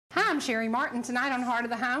I'm Cherie Martin. Tonight on Heart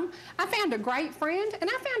of the Home, I found a great friend and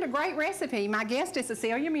I found a great recipe. My guest is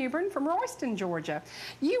Cecilia Mewborn from Royston, Georgia.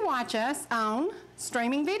 You watch us on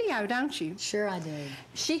streaming video, don't you? Sure I do.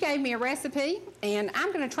 She gave me a recipe and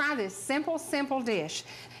I'm going to try this simple dish.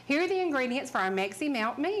 Here are the ingredients for our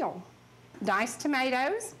Mexi-Melt meal. Diced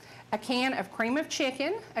tomatoes, a can of cream of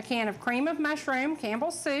chicken, a can of cream of mushroom,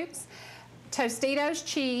 Campbell's soups, Tostitos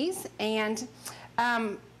cheese, and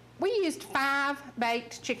we used 5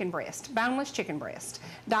 baked chicken breast, boneless chicken breast,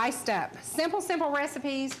 diced up. Simple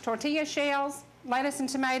recipes, tortilla shells, lettuce and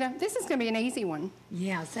tomato. This is going to be an easy one.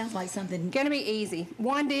 Yeah, it sounds like something. Going to be easy.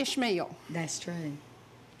 One dish meal. That's true.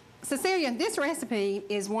 Cecilia, this recipe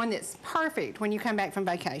is one that's perfect when you come back from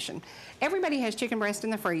vacation. Everybody has chicken breast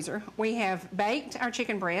in the freezer. We have baked our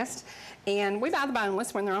chicken breast, and we buy the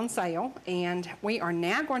boneless when they're on sale, and we are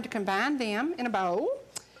now going to combine them in a bowl.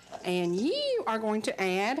 And you are going to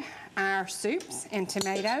add our soups and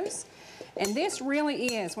tomatoes. And this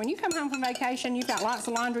really is, when you come home from vacation, you've got lots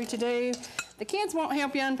of laundry to do. The kids won't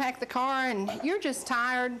help you unpack the car and you're just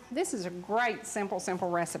tired. This is a great, simple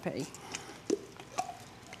recipe.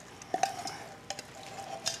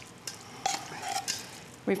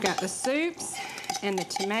 We've got the soups and the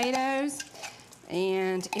tomatoes.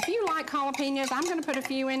 And if you like jalapenos, I'm going to put a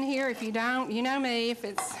few in here. If you don't, you know me.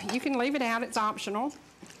 You can leave it out. It's optional.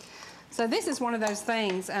 So this is one of those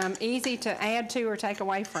things, easy to add to or take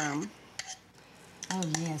away from. Oh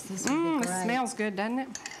yes, this would be great. It smells good, doesn't it?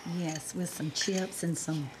 Yes, with some chips and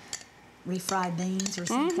some refried beans or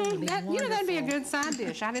something. Would be wonderful. You know, that'd be a good side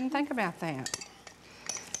dish. I didn't think about that.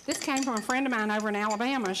 This came from a friend of mine over in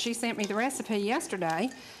Alabama. She sent me the recipe yesterday,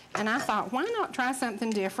 and I thought, why not try something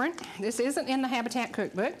different? This isn't in the Habitat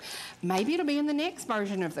cookbook. Maybe it'll be in the next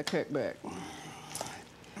version of the cookbook.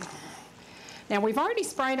 Now, we've already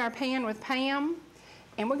sprayed our pan with Pam,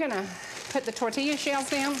 and we're going to put the tortilla shells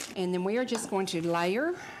down, and then we are just going to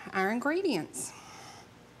layer our ingredients.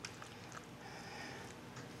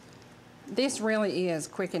 This really is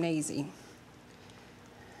quick and easy.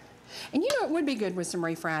 And you know, it would be good with some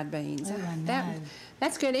refried beans. Oh, I know.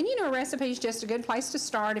 That's good. And you know, a recipe is just a good place to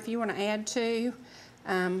start if you want to add to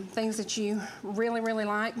things that you really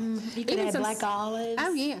like. You can add black olives.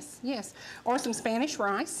 Oh, yes. Or some Spanish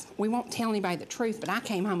rice. We won't tell anybody the truth, but I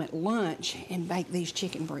came home at lunch and baked these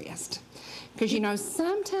chicken breasts. Because, you know,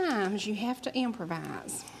 sometimes you have to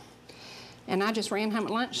improvise. And I just ran home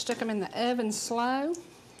at lunch, stuck them in the oven slow.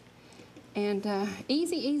 And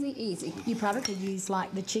easy. You probably could use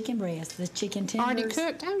like the chicken breast, the chicken tenders. Already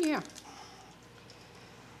cooked? Oh, yeah.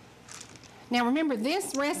 Now remember,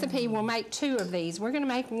 this recipe will make 2 of these. We're going to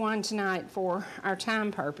make one tonight for our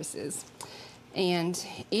time purposes. And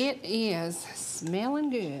it is smelling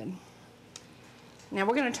good. Now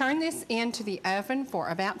we're going to turn this into the oven for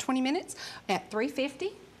about 20 minutes at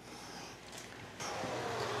 350.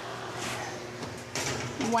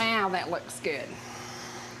 Wow, that looks good.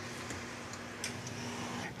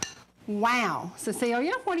 Wow.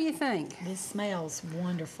 Cecilia, what do you think? This smells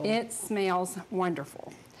wonderful. It smells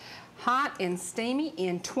wonderful. Hot and steamy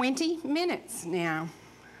in 20 minutes now.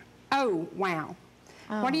 Oh, wow.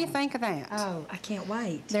 Oh. What do you think of that? Oh, I can't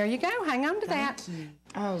wait. There you go. Hang on to that. Thank you.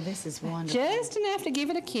 Oh, this is wonderful. Just enough to give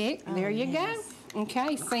it a kick. Oh, there you yes. go.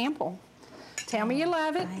 Okay, sample. Tell me you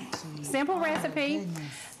love it. Thank you. Simple recipe. Goodness.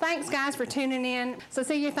 Thanks, guys, for tuning in.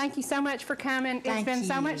 Cecilia, thank you so much for coming. It's been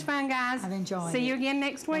so much fun, guys. I've enjoyed it. See you again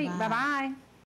next week. Bye-bye. Bye-bye.